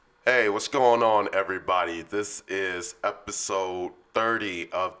Hey, what's going on, everybody? This is episode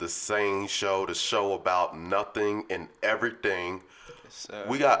 30 of The Same Show, the show about nothing and everything. Yes, sir.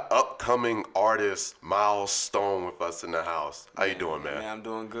 We got upcoming artist Miles Stone with us in the house. How you doing, man? I'm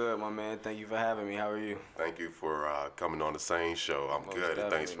doing good, my man. Thank you for having me. How are you? Thank you for coming on The Same Show. I'm Most good,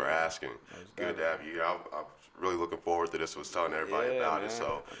 and thanks for definitely, man. asking. Most Good to have you here. I'm really looking forward to this. Was telling everybody Yeah, about it. man. So,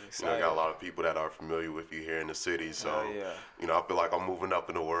 I'm got a excited. lot of people that are familiar with you here in the city. So, Hell yeah. I feel like I'm moving up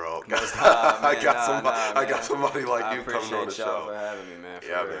in the world. Most I man, got nah, somebody. nah, I got man. somebody like I you coming on the appreciate y'all show. for having me, man. For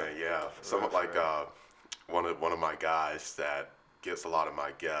Yeah, real. man. Yeah. For real, for real. One of my guys that gets a lot of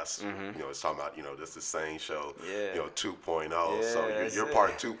my guests. It's talking about this is the same show. Yeah. 2.0. Yeah, So that's you're it.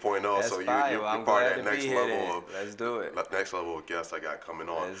 part 2.0. That's So fire. you're I'm part glad of to that be next here level then. of Let's do it. next level of guests I got coming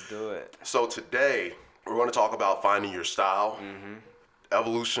on. Let's do it. So today we're going to talk about finding your style,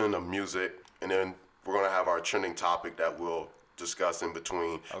 evolution of music, and then we're going to have our trending topic that we'll discuss in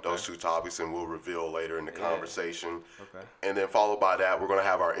between those two topics, and we'll reveal later in the conversation. Okay. And then followed by that, we're going to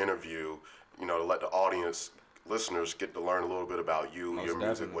have our interview, to let the audience, listeners get to learn a little bit about you, Most your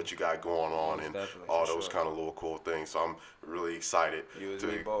music, definitely. what you got going on, Most and definitely, all for those sure. kind of little cool things. So I'm really excited You and to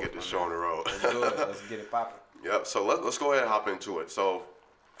me both, get my this show man. on the road. Let's do it. Let's get it popping. Yep. So let's go ahead and hop into it. So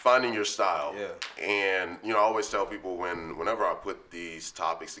finding your style. Yeah. And I always tell people whenever I put these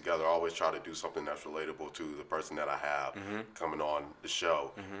topics together, I always try to do something that's relatable to the person that I have coming on the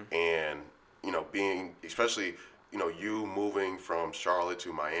show. And being especially you moving from Charlotte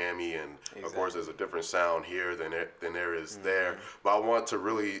to Miami, and of course there's a different sound here than there is there. But I want to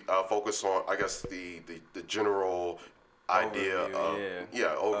really focus on, I guess, the general idea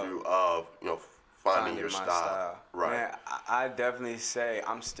Overview, overview of finding your my style. Right. Man, I definitely say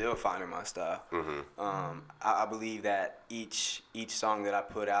I'm still finding my style. I believe that each song that I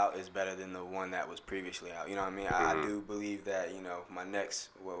put out is better than the one that was previously out. You know what I mean? I do believe that my next,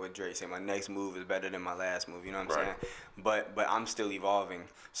 what would Drake say, my next move is better than my last move. You know what I'm saying? But I'm still evolving.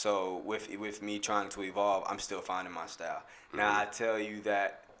 So with me trying to evolve, I'm still finding my style. Now I tell you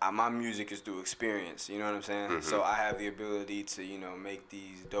that my music is through experience, you know what I'm saying? So I have the ability to, make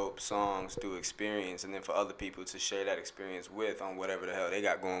these dope songs through experience, and then for other people to share that experience with on whatever the hell they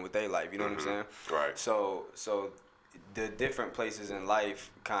got going with their life, you know what I'm saying? Right. So the different places in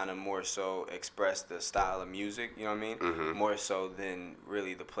life kind of more so express the style of music, you know what I mean? More so than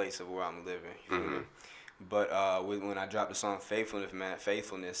really the place of where I'm living, you know what I mean? But when I dropped the song Faithfulness, man,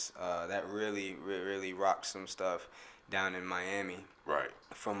 that really rocked some stuff down in Miami. Right.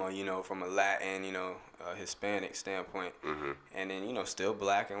 From a Latin, Hispanic standpoint, and then still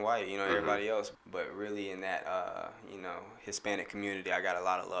black and white, everybody else, but really in that Hispanic community, I got a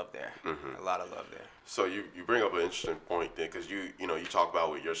lot of love there, a lot of love there. So you bring up an interesting point there, because you talk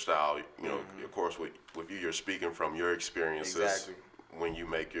about with your style, of course with you're speaking from your experiences Exactly. when you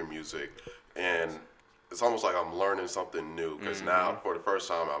make your music, and it's almost like I'm learning something new, because now for the first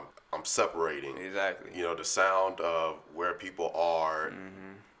time I'm separating Exactly. the sound of where people are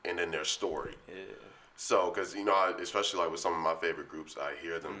and then their story. Yeah. So, because especially like with some of my favorite groups, I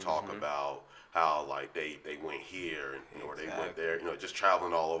hear them talk about how like they went here and or they went there, just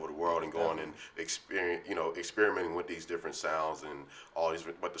traveling all over the world and going and experimenting with these different sounds and all these,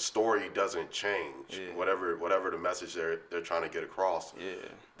 but the story doesn't change. Yeah. Whatever the message they're trying to get across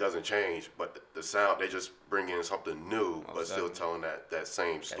doesn't change, but the sound, they just bring in something new, but still telling that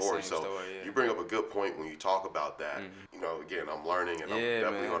same story. So you bring up a good point when you talk about that. Again, I'm learning, and I'm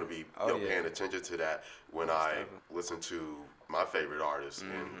definitely going to be paying attention to that when I listen to my favorite artists,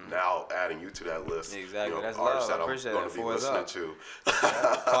 and now adding you to that list. Exactly. That's artists love. that I I'm appreciate going it. to be For us listening up.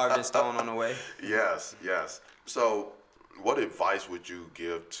 to. Carved in stone on the way. Yes. So, what advice would you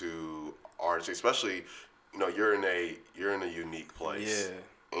give to artists, especially, you're in a unique place,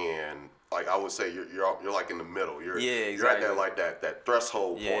 and like I would say, you're like in the middle. You're exactly. You're at that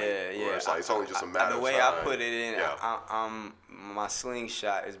threshold point where it's like it's only just a matter of time. The way I put it in, my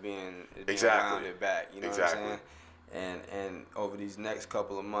slingshot is being rounded back. You know what I'm saying? And over these next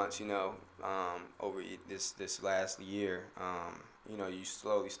couple of months, over this last year, you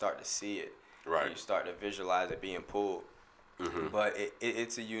slowly start to see it. Right. You start to visualize it being pulled. But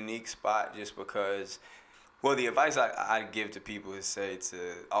it's a unique spot just because. Well, the advice I give to people is say to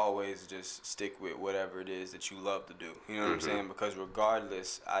always just stick with whatever it is that you love to do. You know what I'm saying? Because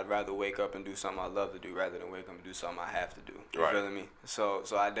regardless, I'd rather wake up and do something I love to do rather than wake up and do something I have to do. You feeling me? So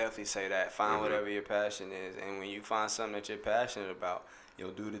I definitely say that. Find whatever your passion is. And when you find something that you're passionate about,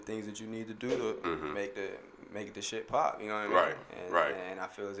 you'll do the things that you need to do to make the shit pop. You know what I mean? And I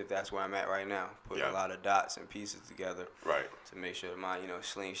feel as if that's where I'm at right now. Putting a lot of dots and pieces together to make sure that my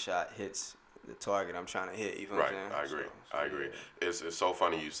slingshot hits the target I'm trying to hit. You know Right, what I'm I saying? agree. So, I agree. yeah. It's so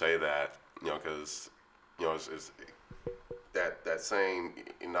funny you say that, because it's that same.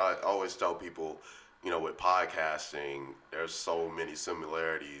 I always tell people, with podcasting, there's so many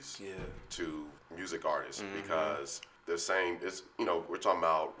similarities to music artists because the same. It's we're talking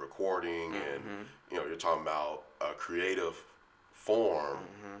about recording and you're talking about a creative form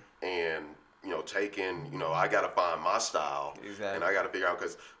and taking I got to find my style and I got to figure out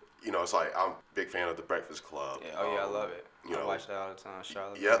because. It's like I'm a big fan of The Breakfast Club. Yeah, I love it. I watch that all the time.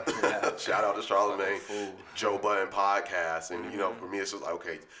 Charlamagne. Yep. Shout out to Charlamagne. Fool. Joe Budden podcast, and for me, it's just like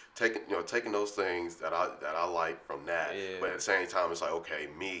okay, taking those things that I like from that, but at the same time, it's like okay,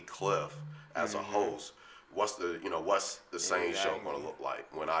 me, Cliff, as a host, what's the same show gonna look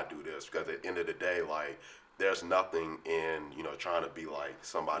like when I do this? Because at the end of the day, like. There's nothing in trying to be like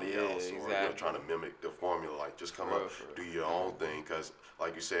somebody else or trying to mimic the formula. Like just come up, do your own thing. Because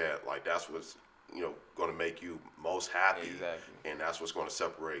like you said, like that's what's going to make you most happy, and that's what's going to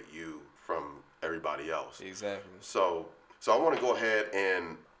separate you from everybody else. Exactly. So I want to go ahead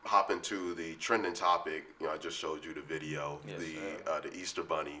and hop into the trending topic. I just showed you the video, the Easter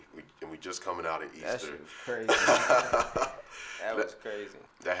Bunny, and we just coming out of Easter. That shit was crazy. That was crazy.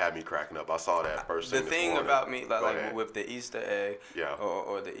 That had me cracking up. I saw that first thing. The thing about me, like with the Easter egg, yeah,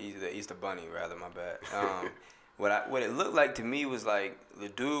 or the Easter Bunny, rather. My bad. What it looked like to me was like the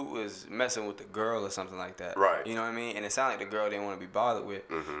dude was messing with the girl or something like that. Right. You know what I mean? And it sounded like the girl didn't want to be bothered with.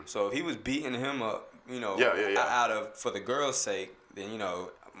 So if he was beating him up, out of for the girl's sake, then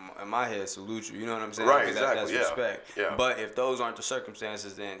in my head, salute you. You know what I'm saying? Right, exactly. That's respect. Yeah. But if those aren't the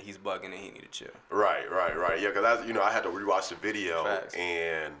circumstances, then he's bugging and he need to chill. Right. Yeah, because I had to rewatch the video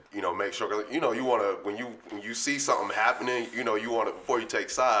and make sure. Cause, you want to when you see something happening, you want to before you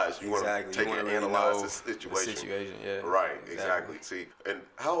take sides, you want to take and analyze the situation. Yeah. Right. Exactly. See, and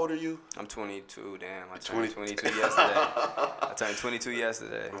how old are you? I'm 22. Damn, I turned 22 yesterday. I turned 22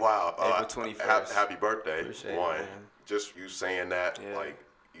 yesterday. Wow. April 21st. Happy birthday. Appreciate one. It, man. Just you saying that, like.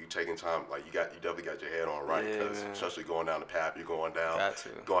 You taking time, like you definitely got your head on right, because especially going down the path you're going down,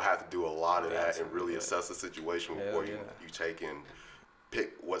 you're gonna have to do a lot of that and really assess the situation before you take and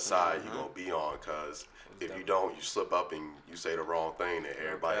pick what side you're gonna be on. Because if you don't, you slip up and you say the wrong thing, and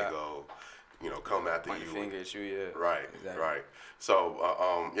everybody go, come after Point you. Your finger at you, yeah. Right, exactly. Right.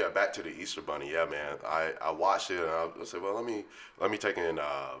 So, back to the Easter Bunny. Yeah, man. I watched it and I said, well, let me take in.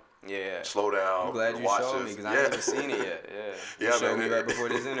 Slow down. I'm glad you showed me because I haven't seen it yet. Yeah. You showed me right before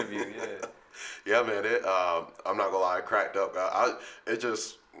this interview. Yeah. Yeah, man. I'm not gonna lie, I cracked up. It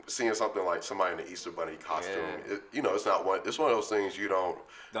just seeing something like somebody in the Easter Bunny costume. Yeah. It's not one. It's one of those things you don't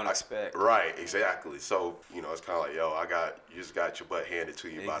expect. Right. Exactly. So it's kind of like, you just got your butt handed to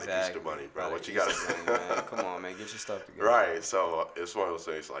you by the Easter Bunny, bro. What you got? Come on, man. Get your stuff together. Right. So it's one of those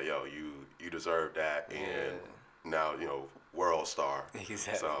things like, you deserve that, and now World Star.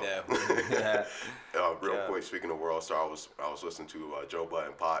 Exactly. So, real quick, speaking of World Star, I was listening to Joe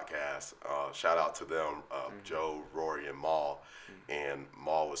Budden podcast. Shout out to them, Joe, Rory, and Maul. And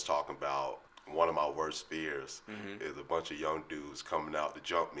Maul was talking about one of my worst fears is a bunch of young dudes coming out to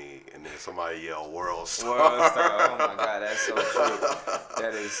jump me, and then somebody yell World Star. World Star. Oh my God, that's so true.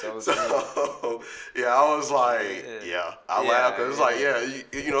 That is so true. Yeah, I was like, I laughed because it's like,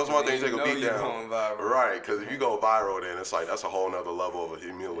 it's one thing to take a beat down. Going viral. Right, because if you go viral, then it's like that's a whole nother level of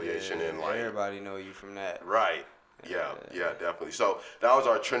humiliation and like everybody know you from that. Right. Yeah, definitely. So that was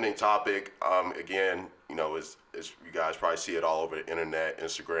our trending topic. Again, it's you guys probably see it all over the internet,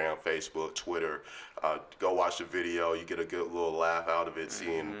 Instagram, Facebook, Twitter. Go watch the video. You get a good little laugh out of it,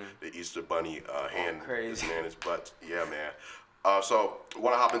 seeing the Easter Bunny hand this man's butt. Yeah, man. So I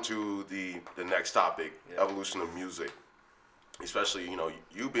want to hop into the next topic, evolution of music. Especially,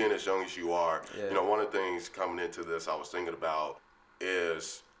 you being as young as you are, one of the things coming into this I was thinking about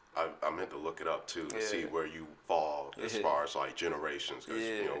is I meant to look it up too to see where you fall as far as like generations, because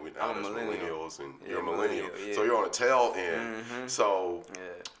now there's millennials and you're a millennial, so you're on the tail end. So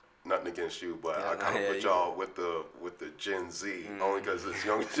nothing against you, but I kind of put y'all with the Gen Z only because it's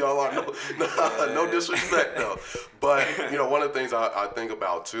young as y'all are. No disrespect though, but one of the things I think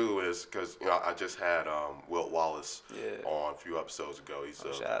about too is because I just had Wilt Wallace on a few episodes ago. He's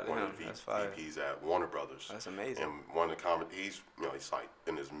one of the VPs at Warner Brothers. That's amazing. And one of the he's like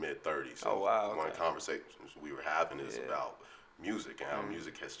in his mid-30s. So one of the conversations we were having is about music and how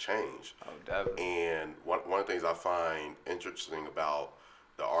music has changed. Oh, definitely. And one of the things I find interesting about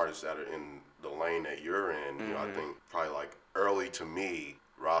the artists that are in the lane that you're in, I think probably like early to me,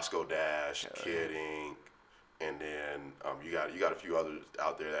 Roscoe Dash, Kid Ink, and then you got a few others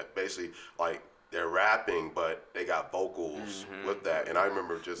out there that basically like they're rapping, but they got vocals with that. And I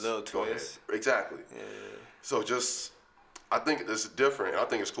remember just little twist. Exactly. Yeah. So just, I think it's different. I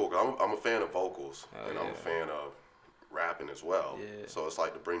think it's cool because I'm a fan of vocals and I'm a fan of rapping as well. Yeah. So it's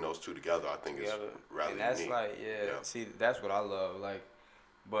like to bring those two together. I think it's rather and that's unique. like see, that's what I love. Like,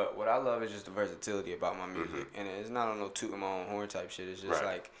 but what I love is just the versatility about my music, and it's not on no tooting my own horn type shit. It's just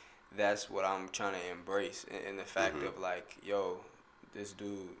like that's what I'm trying to embrace, and the fact of like, yo, this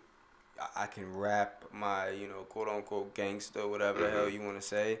dude, I can rap my, you know, quote unquote gangster, whatever the hell you want to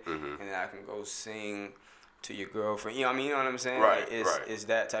say, and then I can go sing to your girlfriend. You know what I mean? You know what I'm saying? Right, It's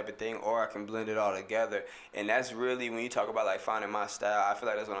that type of thing, or I can blend it all together. And that's really, when you talk about like finding my style, I feel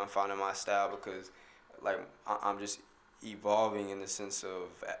like that's when I'm finding my style, because like I'm just evolving in the sense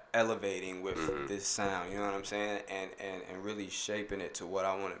of elevating with this sound, you know what I'm saying? And really shaping it to what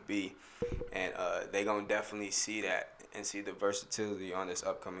I want to be. And they gonna definitely see that and see the versatility on this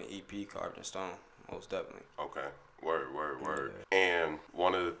upcoming EP, Carved in Stone, most definitely. Okay. Word. And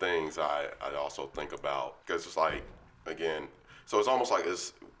one of the things I also think about, because it's like, again, so it's almost like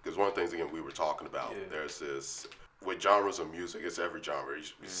it's, because one of the things, again, we were talking about, there's this, with genres of music, it's every genre,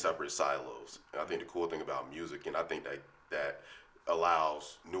 separate silos. And I think the cool thing about music, and I think that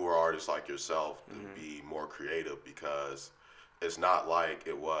allows newer artists like yourself to be more creative, because it's not like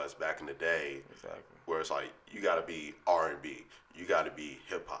it was back in the day, where it's like, you got to be R&B, you got to be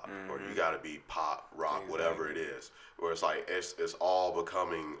hip hop, or you got to be pop, rock, whatever it is. Where it's like it's all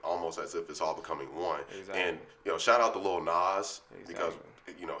becoming almost as if it's all becoming one. And you know, shout out to Lil Nas because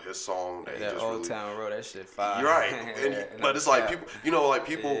you know his song that he that just Old really, Town Road, that shit fire. You're right, but it's like people, you know, like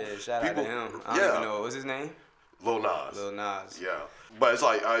people, shout out to him. I don't even know what's his name. Lil Nas. Lil Nas. Yeah, but it's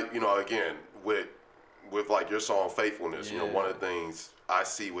like you know, again with like your song Faithfulness, you know, one of the things I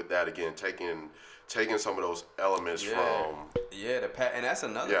see with that, again, taking some of those elements from and that's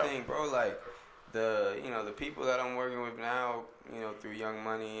another thing, bro. Like the people that I'm working with now, you know, through Young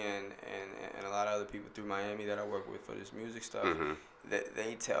Money and a lot of other people through Miami that I work with for this music stuff, that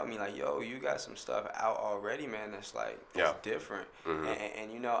they tell me like, yo, you got some stuff out already, man, that's like different.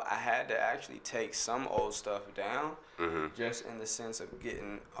 And you know, I had to actually take some old stuff down, just in the sense of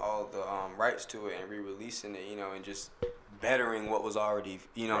getting all the rights to it and re-releasing it, you know, and just bettering what was already,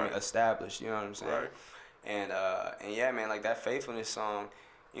 you know, established, you know what I'm saying? Right. And yeah, man, like that Faithfulness song,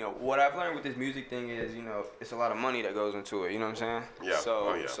 you know, what I've learned with this music thing is, you know, it's a lot of money that goes into it, you know what I'm saying? Yeah.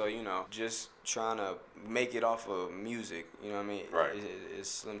 So you know, just trying to make it off of music, you know what I mean? Right. It's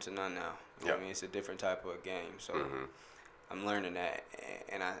slim to none now. You know what I mean? It's a different type of game. So I'm learning that,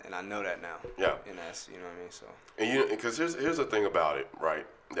 and I know that now. Yeah. And that's, you know what I mean? So. And you, because here's the thing about it, right?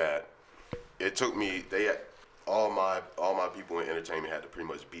 That it took me, all my people in entertainment had to pretty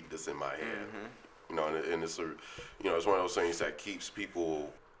much beat this in my head. You know, and it's it's one of those things that keeps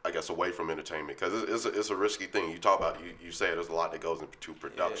people, I guess, away from entertainment, because it's a risky thing. You talk about, you say there's a lot that goes into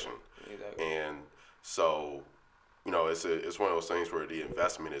production, and so, you know, it's one of those things where the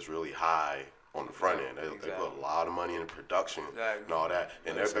investment is really high on the front end. They put a lot of money in production and all that,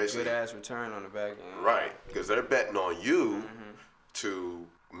 and they're basically good ass return on the back end. Right, because they're betting on you to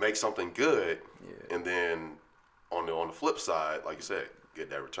make something good, and then on the flip side, like you said, get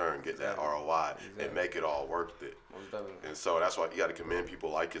that return, get that ROI, and make it all worth it. And so that's why you got to commend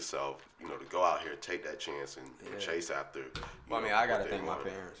people like yourself, you know, to go out here, take that chance, and chase after. Well, I mean, I got to thank my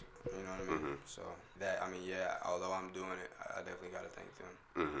parents. You know what I mean? So that, I mean, although I'm doing it, I definitely got to thank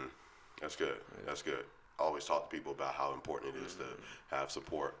them. That's good. That's good. I always talk to people about how important it is to have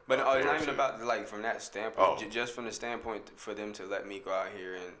support. But it's not even about, like, from that standpoint. Just from the standpoint for them to let me go out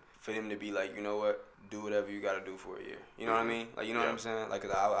here and for them to be like, you know what, do whatever you got to do for a year. You know what I mean? Like, you know what I'm saying? Like,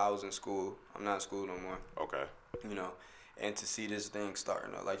 'cause I was in school. I'm not in school no more. Okay. You know, and to see this thing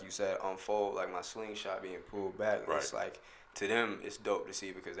starting to, like you said, unfold, like my slingshot being pulled back, it's like, to them, it's dope to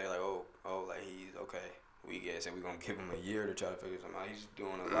see, because they're like, oh, like, he's okay. We guess, and we're going to give him a year to try to figure something out. He's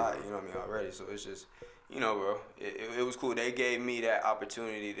doing a lot, you know what I mean, already. So it's just, you know, bro, it was cool. They gave me that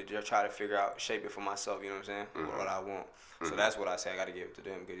opportunity to just try to figure out, shape it for myself, you know what I'm saying, what I want. So that's what I say, I got to give it to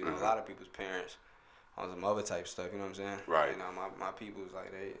them, because, you know, a lot of people's parents on some other type stuff, you know what I'm saying? Right. You know, my people's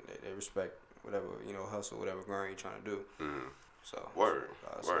like, they respect whatever, you know, hustle, whatever grind you're trying to do. So word.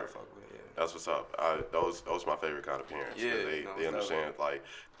 So I fuck with it, That's what's up. Those my favorite kind of parents. Yeah, they understand, like,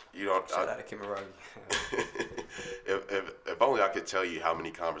 you don't. Shout out to Kimaragi. if only I could tell you how many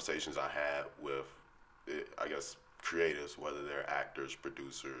conversations I had with, I guess, creatives, whether they're actors,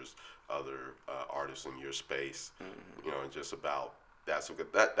 producers, other artists in your space, you know, and just about that. So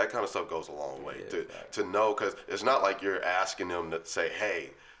that kind of stuff goes a long way to know, because it's not like you're asking them to say,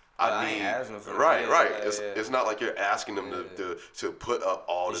 hey, I ain't need asking for right, it. right. Yeah, It's not like you're asking them to put up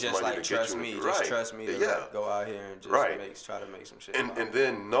all it's this just money like to get you. me. Right. Just trust me to like, go out here and just try to make some shit. And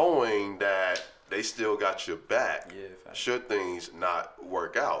then knowing that they still got your back. Yeah, should things not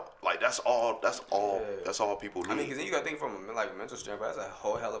work out, like that's all people need. I mean, because then you gotta think from a mental standpoint. That's a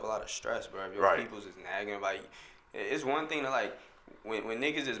whole hell of a lot of stress, bro. If your people's just nagging about you. It's one thing to like when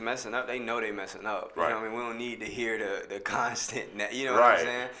niggas is messing up, they know they messing up. You know what I mean? We don't need to hear the constant, you know what I'm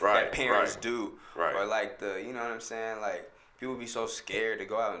saying? That parents do. Right. Or like you know what I'm saying? Like people be so scared to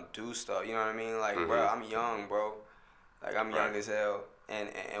go out and do stuff. You know what I mean? Like, bro, I'm young, bro. Like I'm young as hell,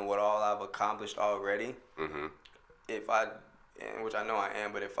 and what all I've accomplished already. If which I know I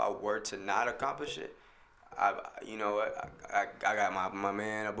am, but if I were to not accomplish it, you know what? I got my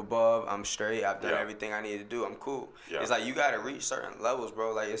man up above. I'm straight. I've done everything I need to do. I'm cool. Yeah. It's like you gotta reach certain levels,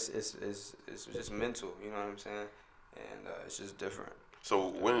 bro. Like it's just mental. You know what I'm saying? And it's just different.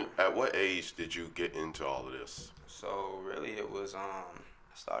 So at what age did you get into all of this? So really, it was I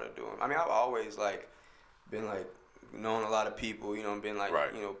started doing. I mean, I've always like been like known a lot of people. You know, been like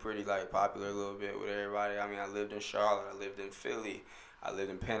you know pretty like popular a little bit with everybody. I mean, I lived in Charlotte. I lived in Philly. I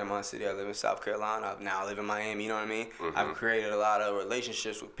lived in Panama City. I live in South Carolina. Now I live in Miami. You know what I mean? I've created a lot of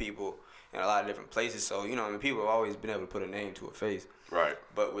relationships with people in a lot of different places. So, you know, I mean, people have always been able to put a name to a face. Right.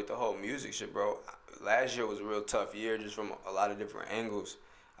 But with the whole music shit, bro, last year was a real tough year just from a lot of different angles.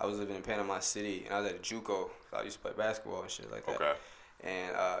 I was living in Panama City, and I was at a JUCO. So I used to play basketball and shit like that. Okay.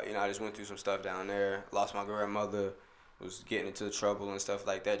 And, you know, I just went through some stuff down there. Lost my grandmother. Was getting into trouble and stuff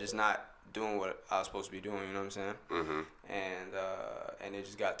like that. Just not doing what I was supposed to be doing, you know what I'm saying? And it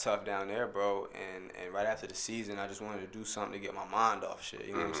just got tough down there, bro. And right after the season, I just wanted to do something to get my mind off shit,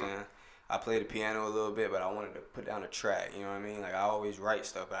 you know what I'm saying? I played the piano a little bit, but I wanted to put down a track, you know what I mean? Like, I always write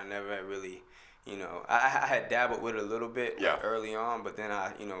stuff, but I never had really, you know, I had dabbled with it a little bit early on, but then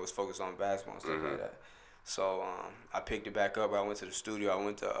I, you know, was focused on basketball and stuff like that. So I picked it back up. I went to the studio. I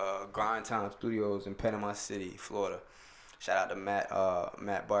went to Grind Time Studios in Panama City, Florida. Shout out to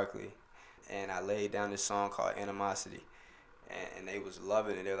Matt Barkley. And I laid down this song called Animosity. And they was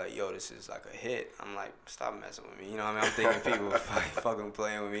loving it. They're like, yo, this is like a hit. I'm like, stop messing with me. You know what I mean? I'm thinking people fucking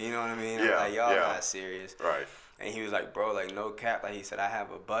playing with me. You know what I mean? I'm like, y'all not serious. Right. And he was like, bro, like, no cap. Like, he said, I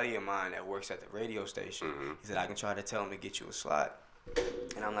have a buddy of mine that works at the radio station. He said, I can try to tell him to get you a slot.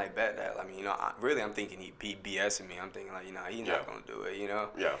 And I'm like, bet that. I mean, you know, I'm thinking he BSing me. I'm thinking, like, you know, he's not going to do it, you know?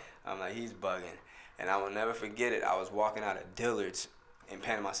 Yeah. I'm like, he's bugging. And I will never forget it. I was walking out of Dillard's in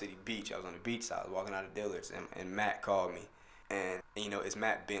Panama City Beach. I was on the beach side. I was walking out of Dillard's, and Matt called me. And, you know, it's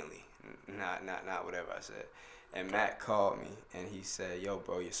Matt Bentley, not whatever I said. And Matt called me, and he said, yo,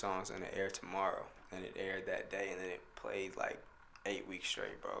 bro, your song's going to air tomorrow. And it aired that day, and then it played, like, 8 weeks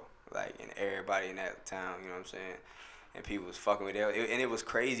straight, bro. Like, and everybody in that town, you know what I'm saying? And people was fucking with it. And it was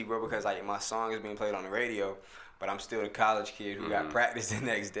crazy, bro, because, like, my song is being played on the radio, but I'm still the college kid who got practice the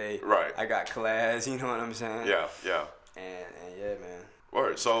next day. Right. I got class, you know what I'm saying? Yeah, yeah. And yeah, man.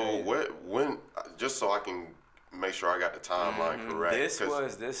 Word. So when just so I can make sure I got the timeline correct.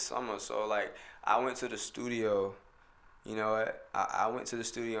 This summer. So like I went to the studio. You know what? I went to the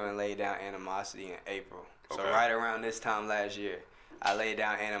studio and laid down Animosity in April. So right around this time last year, I laid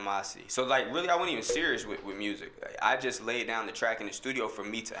down Animosity. So like really, I wasn't even serious with music. Like, I just laid down the track in the studio for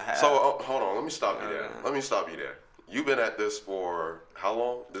me to have. So hold on, let me stop you there. You've been at this for how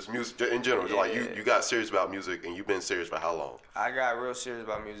long? This music in general, like you got serious about music, and you've been serious for how long? I got real serious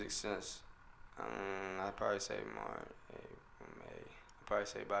about music since I'd probably say March, April, May. I'd probably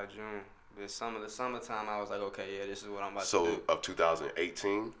say by June. The summertime, I was like, okay, yeah, this is what I'm about to do. So of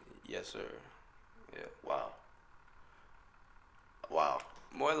 2018? Yes, sir. Yeah. Wow.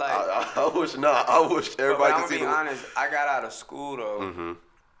 More like I wish not. I wish everybody could see. But I'm gonna be honest. I got out of school though,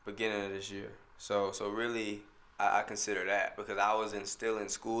 beginning of this year. So really. I consider that because I was still in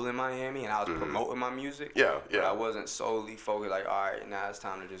school in Miami and I was promoting my music. Yeah, yeah. But I wasn't solely focused like, all right, now it's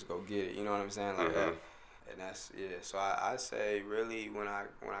time to just go get it. You know what I'm saying? Like that. And that's So I say really when I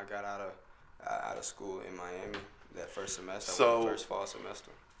got out of school in Miami that first semester, first fall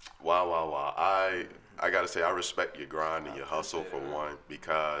semester. Wow. I gotta say I respect your grind and your hustle for one,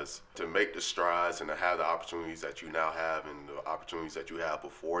 because to make the strides and to have the opportunities that you now have and the opportunities that you have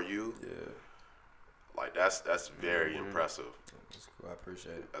before you. Yeah. Like that's very impressive. That's cool. I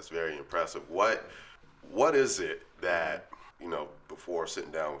appreciate it. That's very impressive. What is it that, you know, before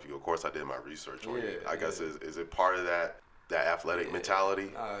sitting down with you, of course I did my research on you. I guess is it part of that athletic mentality?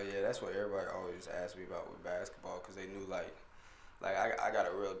 Yeah, that's what everybody always asks me about with basketball, because they knew like I got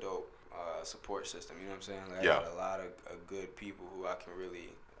a real dope support system. You know what I'm saying? Like, I got a lot of good people who I can really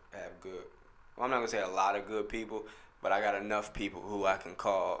have good. Well, I'm not gonna say a lot of good people, but I got enough people who I can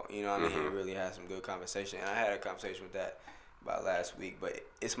call, you know what I mean, and really have some good conversation. And I had a conversation with that about last week, but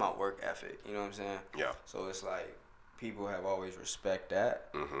it's my work ethic, you know what I'm saying? Yeah. So it's like people have always respect that.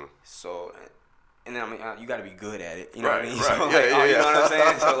 So, and then I mean, you got to be good at it, you know what I mean? Right. So, like, you know what I'm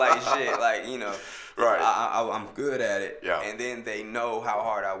saying? So like shit, like, you know, I'm good at it. Yeah. And then they know how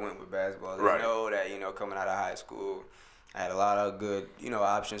hard I went with basketball. They know that, you know, coming out of high school, I had a lot of good, you know,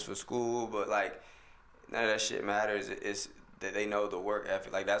 options for school, but like none of that shit matters. It's that they know the work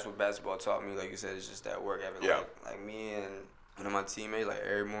ethic. Like that's what basketball taught me. Like you said, it's just that work ethic. Yeah. Like me and one of my teammates, like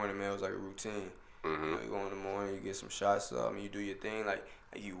every morning, man, it was like a routine. You know, you go in the morning, you get some shots up, and you do your thing. Like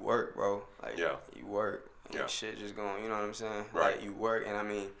you work, bro. Like you work. And shit just going. You know what I'm saying? Right. Like you work, and I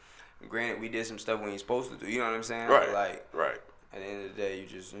mean, granted, we did some stuff we ain't supposed to do. You know what I'm saying? Right. But like Right. at the end of the day, you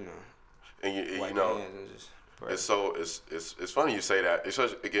just, you know, and you wipe know. your hands and just. It's so it's funny you say that. It's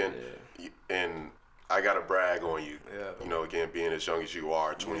such, again, and I gotta brag on you. Yeah. You know, again, being as young as you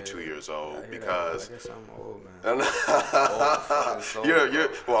are, 22 years old, because I guess I'm old, man. you're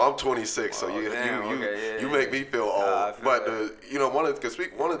well, I'm 26, so you make me feel old. But you know, one of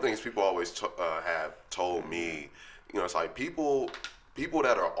the things people always have told me, you know, it's like people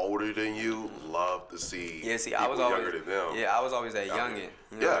that are older than you love to see people I was always younger than them. Yeah, I was always that youngin'.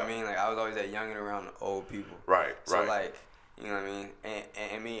 You know what I mean? Like I was always that youngin' around old people. Right. So like, you know what I mean?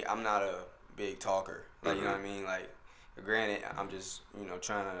 And me, I'm not a big talker. Like you know what I mean? Like, granted, I'm just, you know,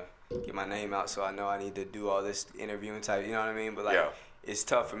 trying to get my name out, so I know I need to do all this interviewing type. You know what I mean? But like, it's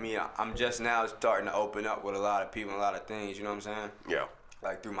tough for me. I'm just now starting to open up with a lot of people and a lot of things. You know what I'm saying? Yeah.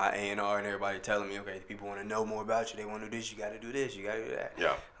 Like through my A&R and everybody telling me, okay, people want to know more about you. They want to do this. You got to do this. You got to do that.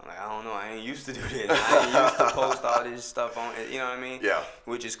 Yeah. I'm like, I don't know. I ain't used to do this. I ain't used to post all this stuff on. You know what I mean? Yeah.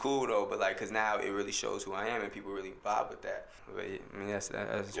 Which is cool though, but like, cause now it really shows who I am and people really vibe with that. But I mean, that's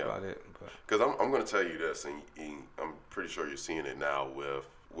about it. Because I'm gonna tell you this, and I'm pretty sure you're seeing it now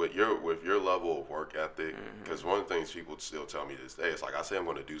with your level of work ethic. Because one of the things people still tell me to this day is like, I say I'm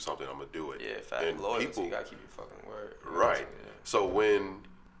gonna do something, I'm gonna do it. Yeah, fact. And loyalty, you gotta keep your fucking word. Right. So when,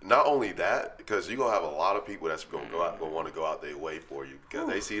 not only that, because you're going to have a lot of people that's going to want to go out their way for you because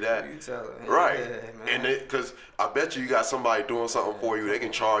they see that. You tell them. Right. Yeah, and because I bet you got somebody doing something for you, they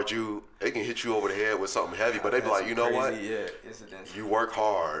can charge you, they can hit you over the head with something heavy, but they be like, you know what? You work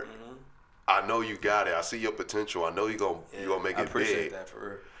hard. I know you got it. I see your potential. I know you're going to make it big. I appreciate that for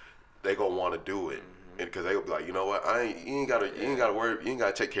real. They going to want to do it. Because they will be like, you know what, you ain't gotta worry, you ain't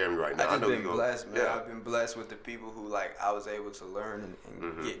gotta take care of me right now. I've been blessed, man. I've been blessed with the people who like I was able to learn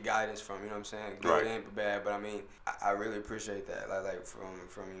and get guidance from. You know what I'm saying? Good and bad, but I mean, I really appreciate that. Like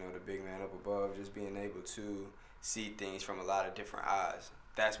from you know the big man up above, just being able to see things from a lot of different eyes.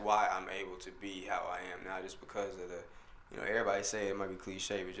 That's why I'm able to be how I am now, just because of the. You know, everybody say it might be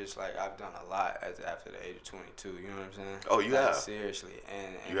cliche, but just like I've done a lot after the age of 22. You know what I'm saying? Oh, you have. Seriously,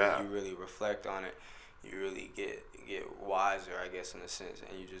 and you really reflect on it. You really get wiser, I guess, in a sense,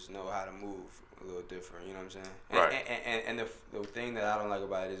 and you just know how to move a little different. You know what I'm saying? And the thing that I don't like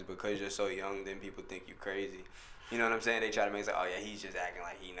about it is because you're so young, then people think you crazy. You know what I'm saying? They try to make it like, oh yeah, he's just acting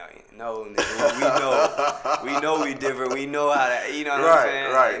like he know. No, nigga, we know we different. We know how to. You know what I'm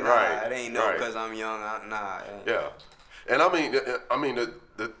saying? Right. It ain't no because I'm young. Yeah. And I mean,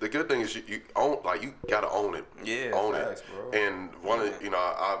 the good thing is you own, like you gotta own it. Yeah, own facts, it. Bro. And one of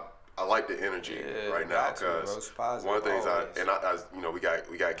I like the energy right now because one of the things I you know we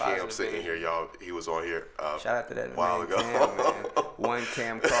got Cam sitting here, y'all. He was on here shout out to that a while ago. Cam, man. One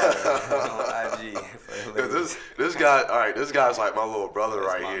Cam Carter on IG. This guy, all right, this guy's like my little brother.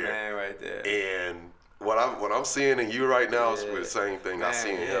 That's right my here, man right there. And what I'm seeing in you right now is the same thing man, I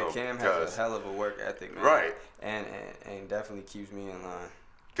see in him. Cam has a hell of a work ethic, man. Right. And definitely keeps me in line.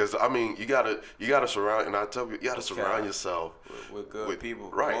 Because I mean, you gotta surround, and I tell you, you gotta surround yourself with good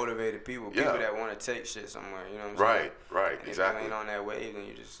people, motivated people, people that want to take shit somewhere. You know what I'm saying? Right, and exactly. If you ain't on that wave, then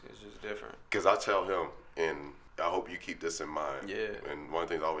it's just different. Because I tell him, and I hope you keep this in mind. Yeah. And one of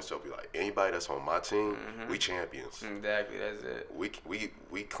the things I always tell people, like anybody that's on my team, we champions. Exactly, that's it. We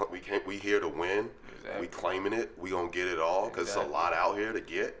here to win. Exactly. We claiming it. We gonna get it all because it's a lot out here to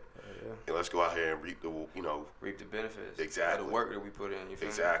get. Yeah. And let's go out here and reap the benefits. Exactly. Of the work that we put in. You feel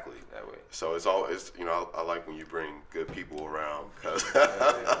exactly. Me? That way. So it's I like when you bring good people around because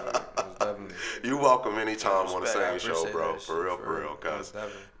you welcome anytime on the same show, bro. For real. Because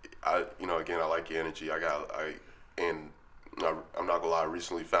I like your energy. I'm not gonna lie. I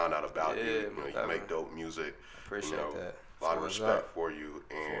recently found out about you. You know, you make dope music. Appreciate that. A lot of respect for you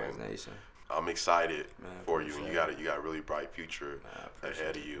and. I'm excited for you, and you got a really bright future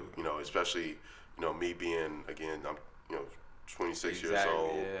ahead of you. You know, especially me being I'm 26 years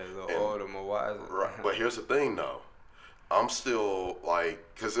old. Yeah, a little older, more wiser. Right, but here's the thing though, I'm still like,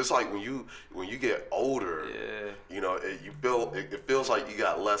 cause it's like when you get older, you know, it feels like you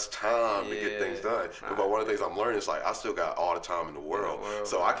got less time to get things done. But one of the things I'm learning is like I still got all the time in the world,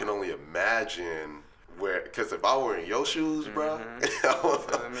 so I can only imagine where, cause if I were in your shoes, bro,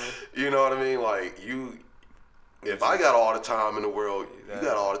 you know what I mean? Like if I got all the time in the world, you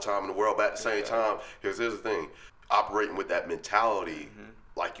got all the time in the world. But at the same time, here's the thing: operating with that mentality,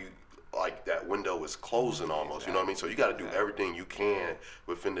 like that window is closing almost. You know what I mean? So you got to do everything you can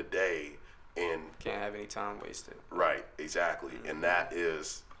within the day, and can't have any time wasted. Right, exactly, and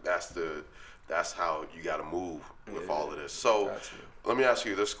that's how you got to move with all of this. So let me ask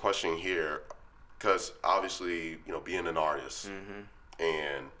you this question here, because obviously, you know, being an artist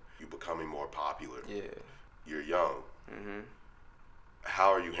and you becoming more popular. Yeah. You're young.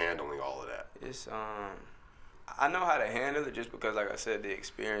 How are you handling all of that? It's I know how to handle it just because, like I said, the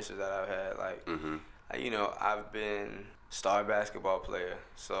experiences that I've had. Like, you know, I've been star basketball player,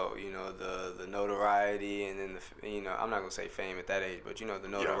 so you know the notoriety, and then the, you know, I'm not gonna say fame at that age, but you know the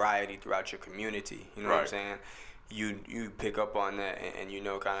notoriety throughout your community. You know what I'm saying? You pick up on that, and you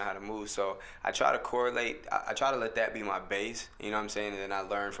know kind of how to move. So I try to correlate. I try to let that be my base. You know what I'm saying? And then I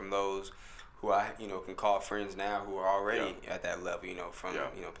learn from those who I, you know, can call friends now who are already at that level, you know, from,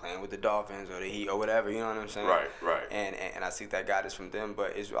 you know, playing with the Dolphins or the Heat or whatever, you know what I'm saying? Right. And I seek that guidance from them,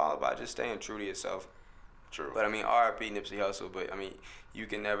 but it's all about just staying true to yourself. True. But I mean, R.I.P. Nipsey Hussle, but I mean, you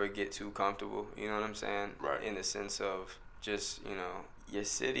can never get too comfortable, you know what I'm saying? Right. In the sense of just, you know, your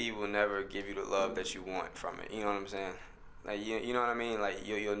city will never give you the love that you want from it, you know what I'm saying? Like, you know what I mean? Like,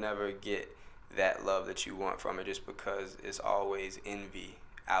 you'll never get that love that you want from it just because it's always envy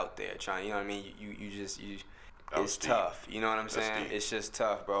out there trying, you know what I mean? It's tough, you know what I'm saying? It's just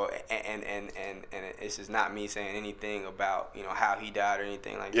tough, bro. And it's just not me saying anything about, you know, how he died or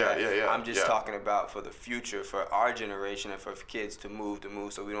anything like that. I'm just talking about for the future, for our generation, and for kids to move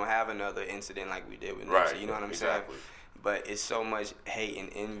so we don't have another incident like we did with Nipsey, you know what I'm saying? But it's so much hate and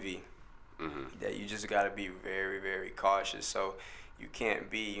envy that you just got to be very, very cautious. So you can't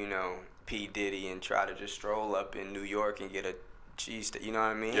be, you know, P. Diddy and try to just stroll up in New York and get a cheese, you know what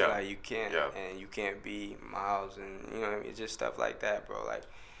I mean? Like you can't, and you can't be Miles, and you know what I mean? It's just stuff like that, bro. Like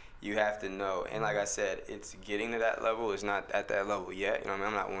you have to know, and like I said, it's getting to that level. It's not at that level yet. You know what I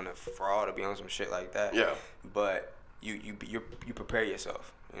mean? I'm not one to fraud or be on some shit like that. Yeah. But you prepare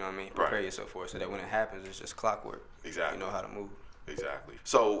yourself. You know what I mean? Prepare yourself for it so that when it happens, it's just clockwork. Exactly. You know how to move. Exactly.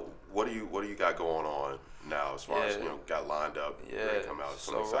 So what do you got going on now as far as, you know, got lined up, ready to come out?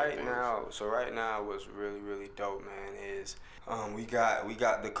 So right now what's really, really dope, man, is we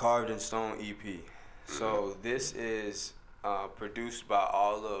got the Carved in Stone EP. So this is produced by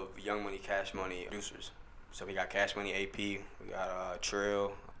all of Young Money, Cash Money producers. So we got Cash Money AP, we got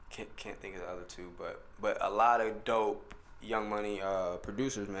Trill, can't think of the other two, but a lot of dope Young Money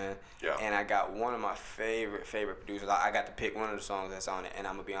producers, man. Yeah. And I got one of my favorite producers. I got to pick one of the songs that's on it, and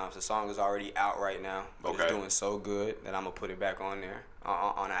I'm gonna be honest, the song is already out right now, but it's doing so good that I'm gonna put it back on there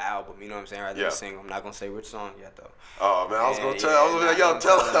on an album. You know what I'm saying? Rather than a single. I'm not gonna say which song yet though. Oh man, I was gonna tell. I was gonna y'all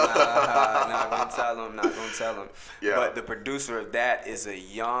tell him. Not gonna tell him. Yeah. But the producer of that is a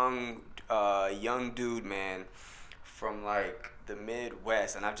young dude, man, from like the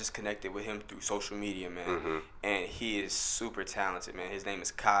Midwest, and I've just connected with him through social media, man. And he is super talented, man. His name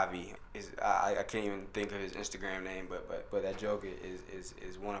is Kavi. I can't even think of his Instagram name, but that joker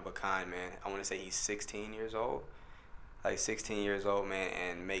is one of a kind, man. I want to say he's 16 years old, like 16 years old, man,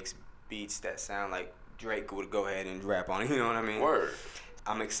 and makes beats that sound like Drake would go ahead and rap on. You know what I mean? Word.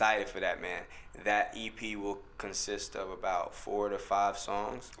 I'm excited for that, man. That EP will consist of about 4 to 5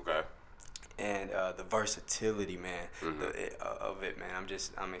 songs. Okay. And the versatility, man, of it, man.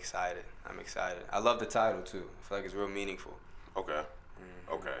 I'm excited. I love the title too. I feel like it's real meaningful. Okay.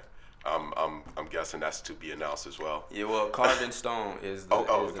 Okay. I'm guessing that's to be announced as well. Yeah. Well, Carved in Stone is the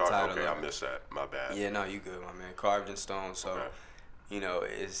title. Okay, I missed that. My bad. Yeah. No, you good, my man. Carved in Stone. So, you know,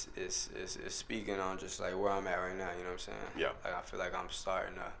 it's speaking on just like where I'm at right now. You know what I'm saying? Yeah. Like I feel like I'm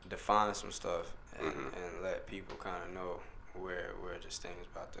starting to define some stuff and let people kind of know where this thing is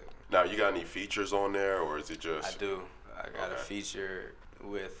about to. Now, you got any features on there, or is it just? I do. I got a feature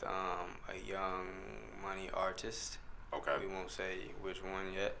with a Young Money artist. Okay. We won't say which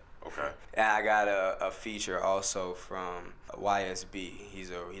one yet. Okay. And I got a feature also from YSB. He's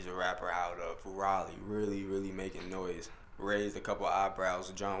a rapper out of Raleigh, really, really making noise. Raised a couple of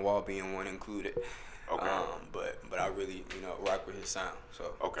eyebrows, John Wall being one included. Okay. But I really, you know, rock with his sound.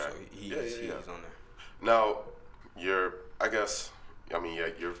 So so he's on there. Now, you're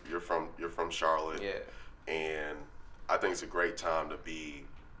from Charlotte. Yeah. And I think it's a great time to be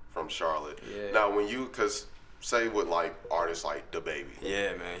from Charlotte. Yeah. Now, because say with like artists like DaBaby.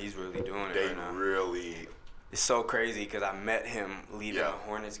 Yeah, man, he's really doing it They right now. really. It's so crazy because I met him leaving Yeah. a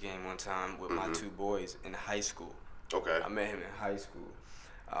Hornets game one time with my 2 boys in high school. Okay. I met him in high school.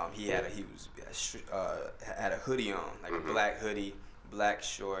 He had a hoodie on, like a black hoodie, black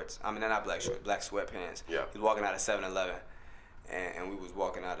shorts. I mean, not black shorts, black sweatpants. Yeah. He was walking out of 7-Eleven, and we was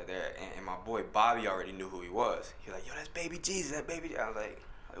walking out of there, and my boy Bobby already knew who he was. He was like, yo, that's Baby Jesus, that Baby. I was like,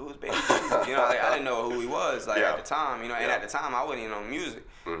 who was Baby Jesus? You know, like I didn't know who he was, like Yeah. at the time. You know, and Yeah. at the time I wasn't even on music.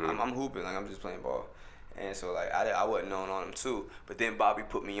 I'm hooping, like I'm just playing ball, and so like I wasn't known on him too. But then Bobby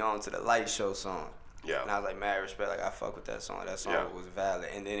put me on to the Light Show song. Yeah. And I was like, mad respect, like I fuck with that song. That song Yeah. was valid.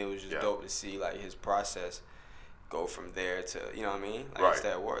 And then it was just Yeah. dope to see like his process go from there to, you know what I mean? Like Right. it's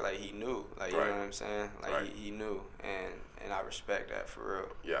that work. Like he knew. Like you Right. know what I'm saying? Like Right. he knew. And I respect that for real.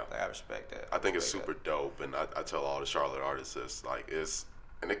 Yeah. Like I respect that. I think it's Respect super dope, and I tell all the Charlotte artists this, like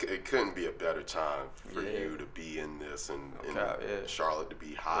it couldn't be a better time for Yeah. you to be in this and No cap, yeah. Charlotte to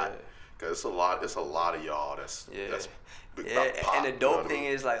be hot, Yeah. because it's a lot of y'all that's Yeah, about pop, and the you know dope what I thing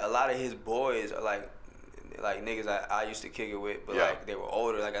mean? is like a lot of his boys are like niggas I used to kick it with, but Yeah. like they were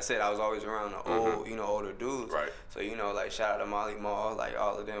older. Like I said, I was always around the old, older dudes. Right. So like shout out to Molly Mall, like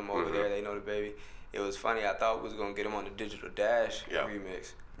all of them over there. They know the baby. It was funny. I thought we was gonna get him on the Digital Dash Yeah.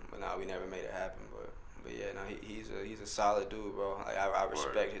 remix, but nah, we never made it happen. But yeah, no, he's a solid dude, bro. Like I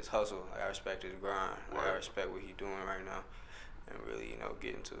respect his hustle. Like I respect his grind. Like I Word. respect what he's doing right now, and really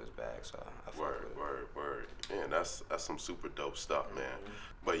get into his bag. So I fuck with it. Word. Man, that's some super dope stuff, man.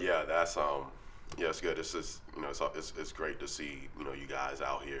 But yeah, that's yeah, it's good. This is it's great to see you guys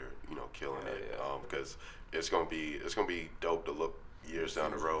out here killing it, Yeah. because it's gonna be dope to look years down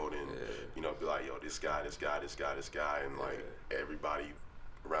the road and be like, yo, this guy, and like everybody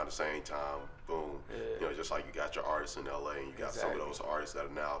around the same time, boom. Yeah. Just like you got your artists in LA and you got some of Exactly. those artists that are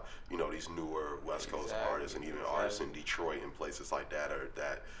now these newer West Coast Exactly. artists, and even artists in Detroit and places like that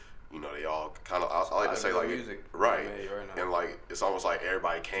they all kind of, I like to say, Popular like, music right, made right now. and like it's almost like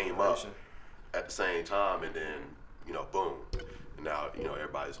everybody came up Generation. at the same time, and then boom, and now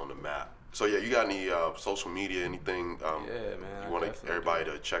everybody's on the map. So yeah, you got any social media, anything Yeah, man. you want everybody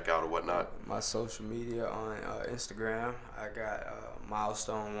to check out or whatnot? My social media on Instagram, I got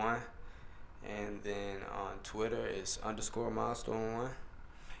Milestone1, and then on Twitter it's _Milestone1,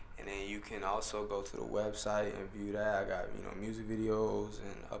 and then you can also go to the website and view that. I got music videos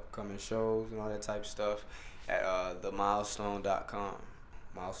and upcoming shows and all that type of stuff at themilestone.com.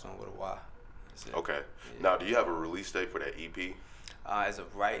 Milestone with a Y. That's it. Okay. Yeah. Now, do you have a release date for that EP? As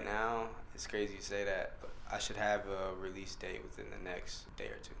of right now, it's crazy you say that, but I should have a release date within the next day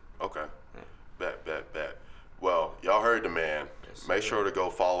or two. Okay. Yeah. Bet. Well, y'all heard the man. Yes, Make sir. sure to go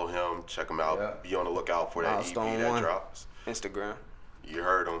follow him, check him out, Yeah. be on the lookout for that Milestone EP that 1. drops. Instagram. You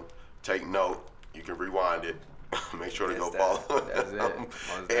heard him. Take note. You can rewind it. Make sure to go That's follow that. That's it. him.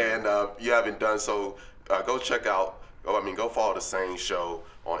 Most And you haven't done so, go check out. Go follow the Sane Show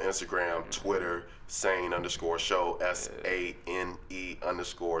on Instagram, Twitter, Sane_show,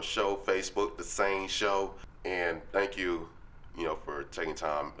 SANE_show, Facebook, the Sane Show. And thank you, for taking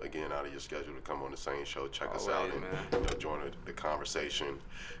time again out of your schedule to come on the Sane Show, check us out, Always, and man. join the conversation.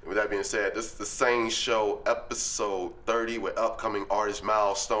 And with that being said, this is the Sane Show, episode 30, with upcoming artist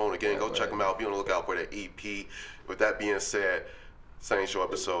Milestone. Again, go check him out. Be on the lookout for that EP. With that being said, Sane Show,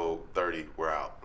 episode 30. We're out.